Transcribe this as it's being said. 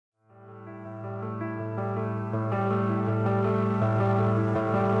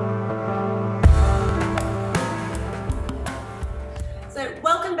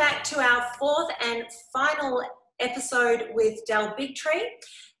back to our fourth and final episode with Bigtree.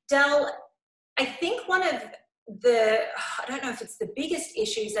 Del, I think one of I don't know if it's the biggest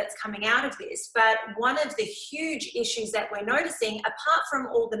issues that's coming out of this, but one of the huge issues that we're noticing, apart from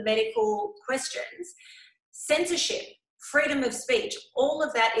all the medical questions, censorship, freedom of speech, all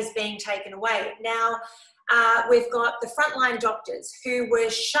of that is being taken away. Now, we've got the frontline doctors who were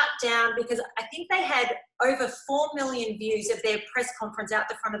shut down because I think they had over 4 million views of their press conference out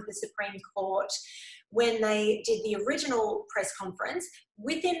the front of the Supreme Court when they did the original press conference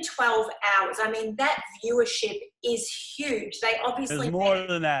within 12 hours. I mean, that viewership is huge. They obviously— There's more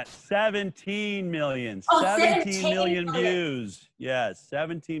than that. 17 million. Oh, 17 million views. Yes,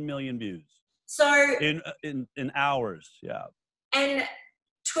 17 million views. So in hours, yeah. And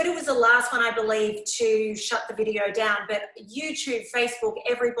Twitter was the last one, I believe, to shut the video down, but YouTube, Facebook,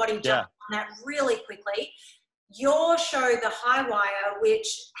 everybody jumped on that really quickly. Your show, The High Wire, which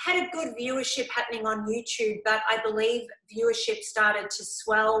had a good viewership happening on YouTube, but I believe viewership started to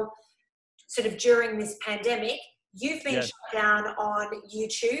swell sort of during this pandemic. You've been shut down on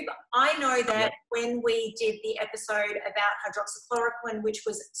YouTube. I know that when we did the episode about hydroxychloroquine, which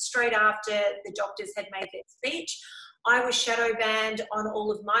was straight after the doctors had made their speech, I was shadow banned on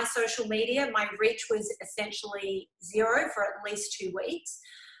all of my social media. My reach was essentially zero for at least 2 weeks.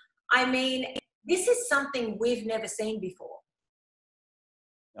 I mean, this is something we've never seen before.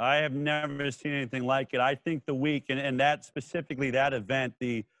 I have never seen anything like it. I think the week, and that specifically, that event,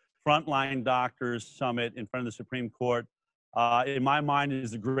 the Frontline Doctors Summit in front of the Supreme Court, in my mind,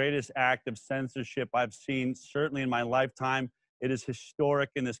 is the greatest act of censorship I've seen, certainly in my lifetime. It is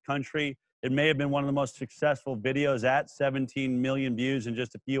historic in this country. It may have been one of the most successful videos at 17 million views in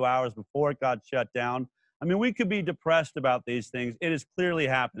just a few hours before it got shut down. I mean, we could be depressed about these things. It is clearly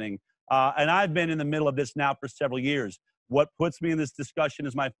happening. And I've been in the middle of this now for several years. What puts me in this discussion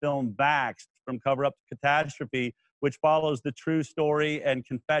is my film Vaxxed, From Cover Up to Catastrophe, which follows the true story and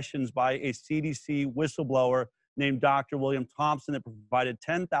confessions by a CDC whistleblower named Dr. William Thompson that provided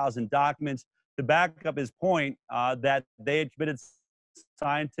 10,000 documents to back up his point that they had committed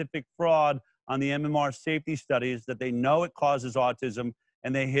scientific fraud on the MMR safety studies, that they know it causes autism,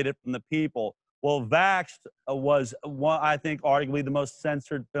 and they hid it from the people. Well, Vaxxed was, I think, arguably the most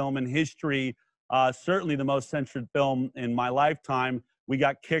censored film in history, certainly the most censored film in my lifetime. We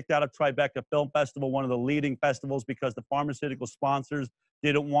got kicked out of Tribeca Film Festival, one of the leading festivals, because the pharmaceutical sponsors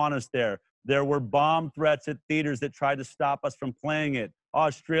didn't want us there. There were bomb threats at theaters that tried to stop us from playing it.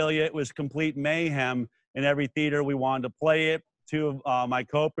 Australia, it was complete mayhem in every theater we wanted to play it. My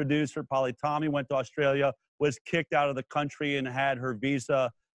co-producer, Polly Tommy, went to Australia, was kicked out of the country, and had her visa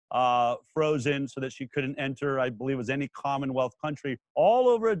frozen so that she couldn't enter, I believe it was any Commonwealth country, all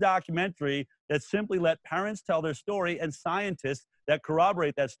over a documentary that simply let parents tell their story and scientists that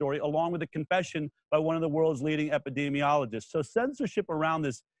corroborate that story, along with a confession by one of the world's leading epidemiologists. So censorship around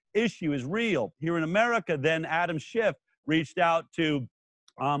this issue is real. Here in America, then Adam Schiff reached out to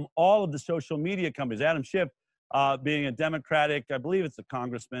all of the social media companies. Adam Schiff, being a Democratic, I believe it's a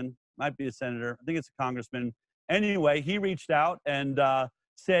congressman, might be a senator, I think it's a congressman. Anyway, he reached out and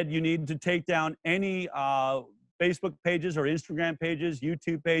said you need to take down any Facebook pages or Instagram pages,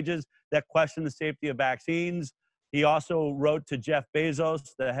 YouTube pages that question the safety of vaccines. He also wrote to Jeff Bezos,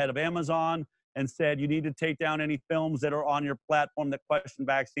 the head of Amazon, and said you need to take down any films that are on your platform that question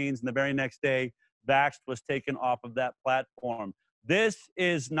vaccines. And the very next day, Vaxxed was taken off of that platform. This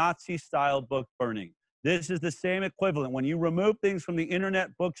is Nazi-style book burning. This is the same equivalent. When you remove things from the internet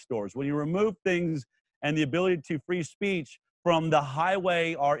bookstores, when you remove things and the ability to free speech from the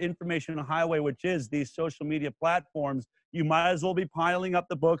highway, our information highway, which is these social media platforms, you might as well be piling up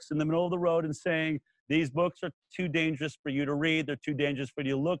the books in the middle of the road and saying, these books are too dangerous for you to read. They're too dangerous for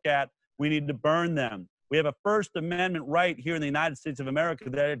you to look at. We need to burn them. We have a First Amendment right here in the United States of America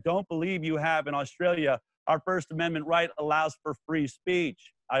that I don't believe you have in Australia. Our First Amendment right allows for free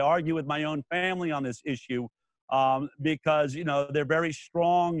speech. I argue with my own family on this issue because, you know, they're very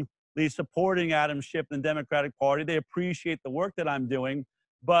strongly supporting Adam Schiff and the Democratic Party. They appreciate the work that I'm doing.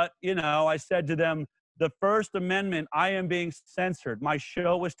 But, you know, I said to them, the First Amendment, I am being censored. My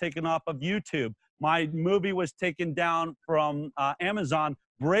show was taken off of YouTube. My movie was taken down from Amazon,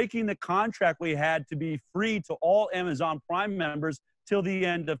 breaking the contract we had to be free to all Amazon Prime members till the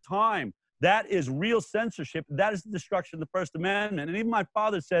end of time. That is real censorship. That is the destruction of the First Amendment. And even my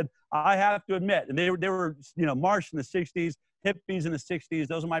father said, I have to admit, and they were, you know, marched in the 60s, hippies in the 60s.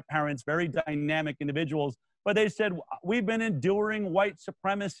 Those are my parents, very dynamic individuals. But they said, we've been enduring white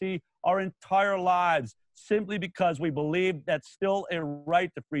supremacy our entire lives simply because we believe that's still a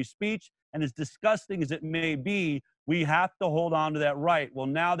right to free speech. And as disgusting as it may be, We have to hold on to that right. Well,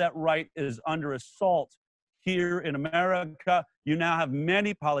 now that right is under assault here in America. You now have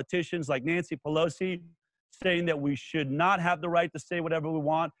many politicians like Nancy Pelosi saying that we should not have the right to say whatever we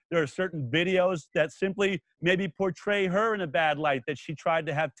want. There are certain videos that simply maybe portray her in a bad light that she tried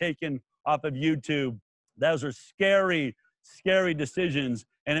to have taken off of YouTube. Those are scary, scary decisions.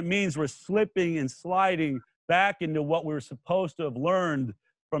 And it means we're slipping and sliding back into what we were supposed to have learned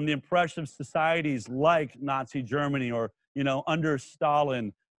from the oppressive societies like Nazi Germany or, under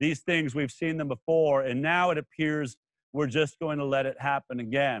Stalin. These things, we've seen them before, and now it appears we're just going to let it happen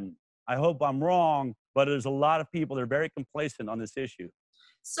again. I hope I'm wrong, but there's a lot of people that are very complacent on this issue.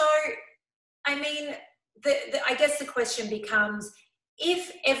 So, I mean, I guess the question becomes,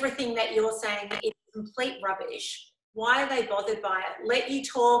 if everything that you're saying is complete rubbish, why are they bothered by it? Let you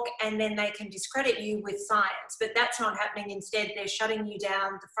talk and then they can discredit you with science, but that's not happening. Instead, they're shutting you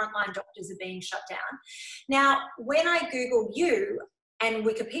down. The frontline doctors are being shut down. Now, when I Google you and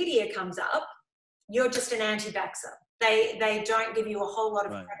Wikipedia comes up, you're just an anti-vaxxer. They don't give you a whole lot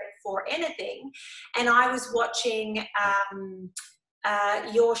of credit for anything. And I was watching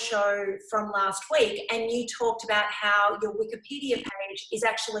your show from last week, and you talked about how your Wikipedia page is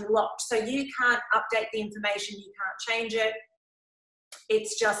actually locked. So you can't update the information, you can't change it.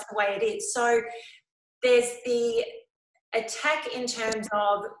 It's just the way it is. So there's the attack in terms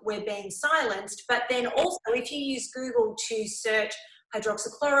of we're being silenced, but then also if you use Google to search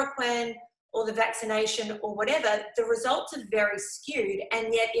hydroxychloroquine or the vaccination or whatever, the results are very skewed.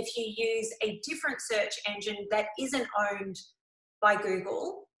 And yet if you use a different search engine that isn't owned by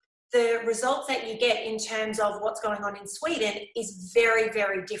Google, the results that you get in terms of what's going on in Sweden is very,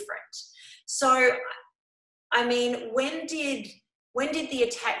 very different. So, I mean, when did the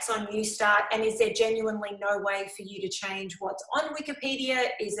attacks on you start, and is there genuinely no way for you to change what's on Wikipedia?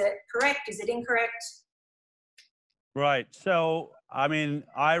 Is it correct? Is it incorrect? Right. So, I mean,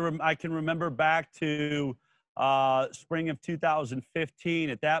 I can remember back to spring of 2015.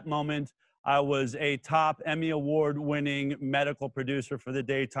 At that moment, I was a top Emmy Award winning medical producer for the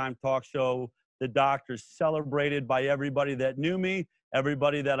daytime talk show The Doctors, celebrated by everybody that knew me,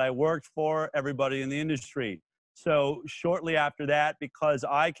 everybody that I worked for, everybody in the industry. So shortly after that, because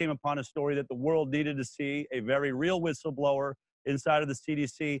I came upon a story that the world needed to see, a very real whistleblower inside of the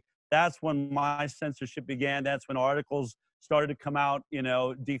CDC, that's when my censorship began. That's when articles started to come out,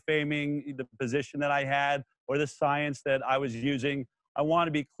 defaming the position that I had or the science that I was using. I want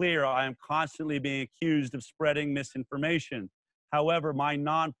to be clear, I am constantly being accused of spreading misinformation. However, my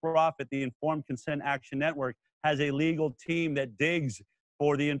nonprofit, the Informed Consent Action Network, has a legal team that digs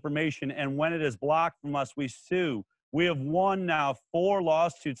for the information, and when it is blocked from us, we sue. We have won now 4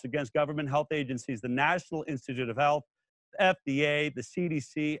 lawsuits against government health agencies, the National Institute of Health, FDA, the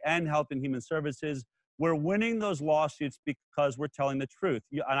CDC, and Health and Human Services. We're winning those lawsuits because we're telling the truth.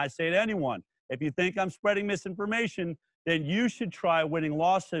 And I say to anyone, if you think I'm spreading misinformation, then you should try winning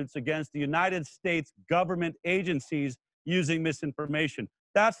lawsuits against the United States government agencies using misinformation.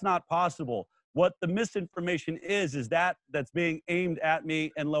 That's not possible. What the misinformation is that's being aimed at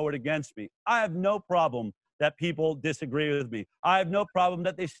me and lowered against me. I have no problem that people disagree with me. I have no problem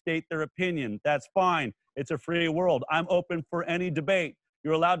that they state their opinion. That's fine. It's a free world. I'm open for any debate.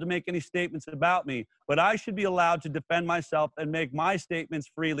 You're allowed to make any statements about me, but I should be allowed to defend myself and make my statements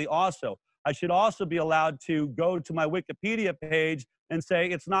freely also. I should also be allowed to go to my Wikipedia page and say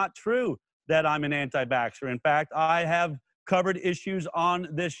it's not true that I'm an anti-vaxxer. In fact, I have covered issues on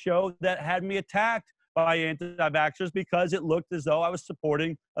this show that had me attacked by anti-vaxxers because it looked as though I was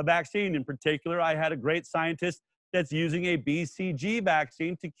supporting a vaccine. In particular, I had a great scientist that's using a BCG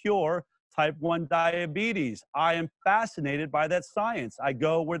vaccine to cure type 1 diabetes. I am fascinated by that science. I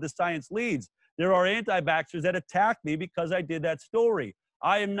go where the science leads. There are anti-vaxxers that attack me because I did that story.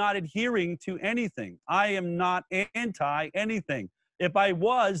 I am not adhering to anything. I am not anti-anything. If I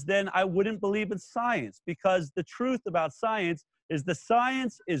was, then I wouldn't believe in science, because the truth about science is the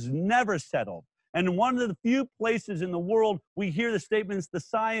science is never settled. And one of the few places in the world we hear the statements, the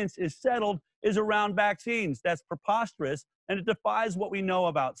science is settled, is around vaccines. That's preposterous, and it defies what we know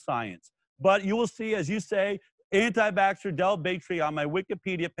about science. But you will see, as you say, anti-vaxxer Del Bigtree on my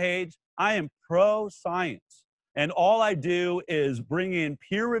Wikipedia page. I am pro-science. And all I do is bring in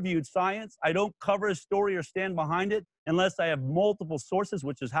peer-reviewed science. I don't cover a story or stand behind it unless I have multiple sources,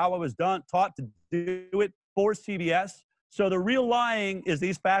 which is how I was taught to do it for CBS. So the real lying is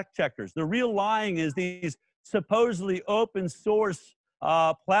these fact checkers. The real lying is these supposedly open source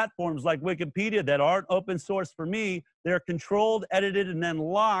platforms like Wikipedia that aren't open source for me. They're controlled, edited, and then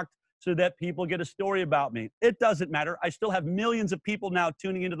locked so that people get a story about me. It doesn't matter. I still have millions of people now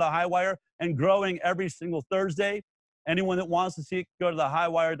tuning into the High Wire and growing every single Thursday. Anyone that wants to see it, go to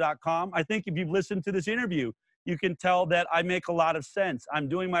thehighwire.com. I think if you've listened to this interview, you can tell that I make a lot of sense. I'm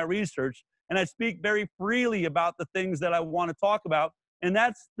doing my research, and I speak very freely about the things that I want to talk about. And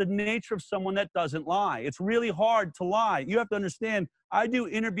that's the nature of someone that doesn't lie. It's really hard to lie. You have to understand, I do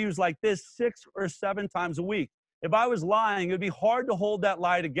interviews like this 6 or 7 times a week. If I was lying, it would be hard to hold that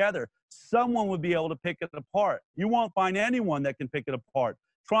lie together. Someone would be able to pick it apart. You won't find anyone that can pick it apart.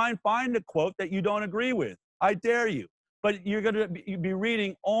 Try and find a quote that you don't agree with. I dare you. But you're going to be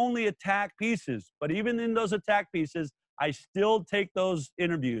reading only attack pieces. But even in those attack pieces, I still take those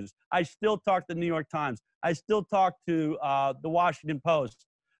interviews. I still talk to the New York Times. I still talk to the Washington Post.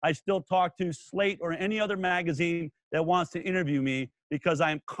 I still talk to Slate or any other magazine that wants to interview me, because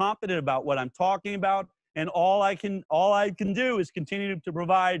I'm confident about what I'm talking about. And all I can do is continue to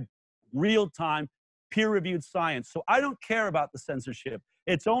provide real-time, peer-reviewed science. So I don't care about the censorship.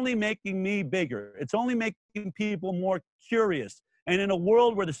 It's only making me bigger. It's only making people more curious. And in a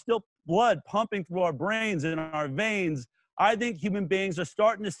world where there's still blood pumping through our brains and our veins, I think human beings are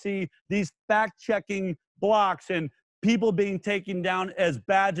starting to see these fact-checking blocks and people being taken down as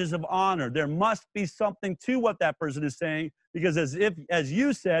badges of honor. There must be something to what that person is saying, because as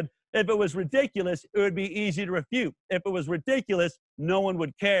you said, if it was ridiculous, it would be easy to refute. If it was ridiculous, no one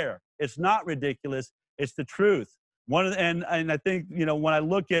would care. It's not ridiculous. It's the truth. And I think, you know, when I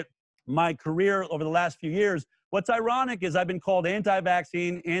look at my career over the last few years, what's ironic is I've been called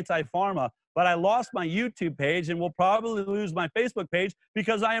anti-vaccine, anti-pharma, but I lost my YouTube page and will probably lose my Facebook page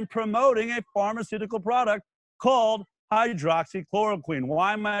because I am promoting a pharmaceutical product called hydroxychloroquine.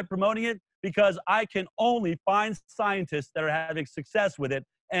 Why am I promoting it? Because I can only find scientists that are having success with it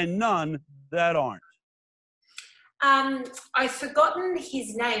and none that aren't. I've forgotten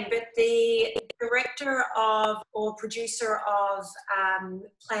his name, but the director of or producer of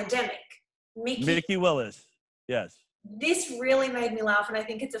Plandemic, Mickey Willis, yes. This really made me laugh, and I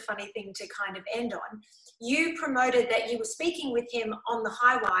think it's a funny thing to kind of end on. You promoted that you were speaking with him on the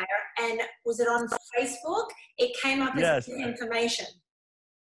Highwire, and was it on Facebook? It came up as information.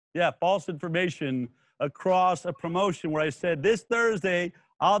 Yeah, false information across a promotion where I said, this Thursday,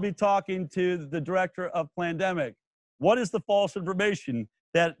 I'll be talking to the director of Plandemic. What is the false information?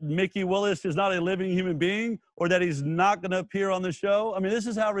 That Mickey Willis is not a living human being, or that he's not going to appear on the show? I mean, this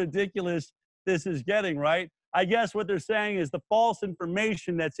is how ridiculous this is getting, right? I guess what they're saying is the false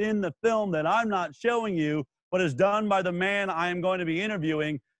information that's in the film that I'm not showing you, but is done by the man I am going to be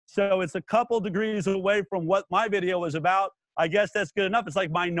interviewing. So it's a couple degrees away from what my video was about. I guess that's good enough. It's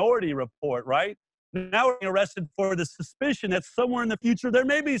like Minority Report, right? Now we're being arrested for the suspicion that somewhere in the future there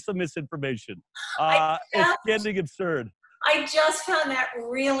may be some misinformation. It's getting absurd. I just found that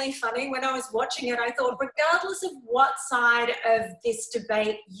really funny. When I was watching it, I thought, regardless of what side of this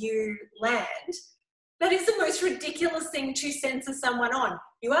debate you land, that is the most ridiculous thing to censor someone on.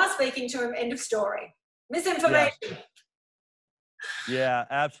 You are speaking to him, end of story. Misinformation. Yeah,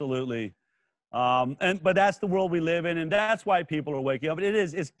 absolutely. But that's the world we live in, and that's why people are waking up.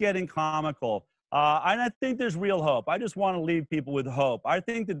 It's getting comical. And I think there's real hope. I just want to leave people with hope. I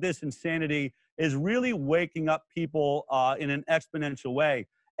think that this insanity is really waking up people in an exponential way.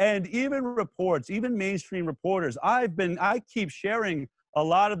 And even reports, even mainstream reporters, I keep sharing a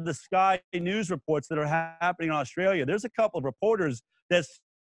lot of the Sky News reports that are happening in Australia. There's a couple of reporters that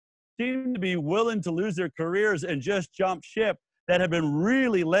seem to be willing to lose their careers and just jump ship, that have been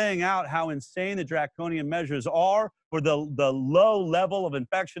really laying out how insane the draconian measures are for the low level of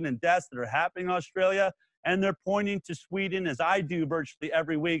infection and deaths that are happening in Australia. And they're pointing to Sweden, as I do virtually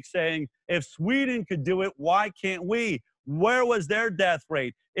every week, saying, if Sweden could do it, why can't we? Where was their death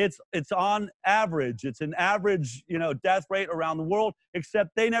rate? It's on average. It's an average, death rate around the world, except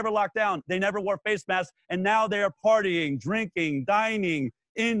they never locked down. They never wore face masks. And now they are partying, drinking, dining,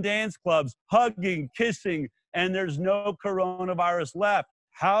 in dance clubs, hugging, kissing, and there's no coronavirus left.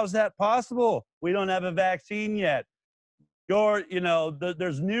 How's that possible? We don't have a vaccine yet.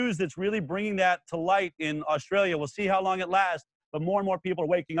 There's news that's really bringing that to light in Australia. We'll see how long it lasts, but more and more people are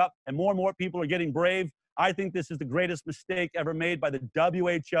waking up and more people are getting brave. I think this is the greatest mistake ever made by the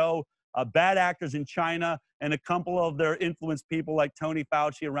WHO, bad actors in China, and a couple of their influenced people like Tony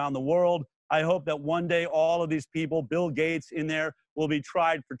Fauci around the world. I hope that one day all of these people, Bill Gates in there, will be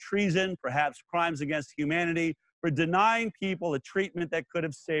tried for treason, perhaps crimes against humanity, for denying people a treatment that could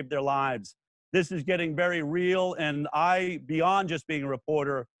have saved their lives. This is getting very real, and I, beyond just being a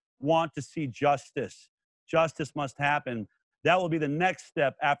reporter, want to see justice. Justice must happen. That will be the next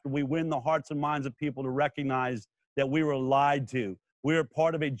step after we win the hearts and minds of people to recognize that we were lied to. We are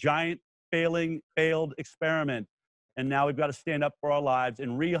part of a giant failed experiment, and now we've got to stand up for our lives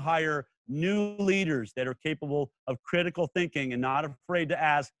and rehire new leaders that are capable of critical thinking and not afraid to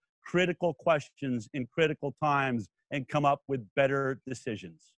ask critical questions in critical times and come up with better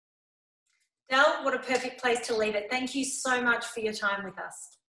decisions. Del, what a perfect place to leave it. Thank you so much for your time with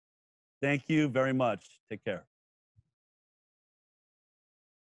us. Thank you very much. Take care.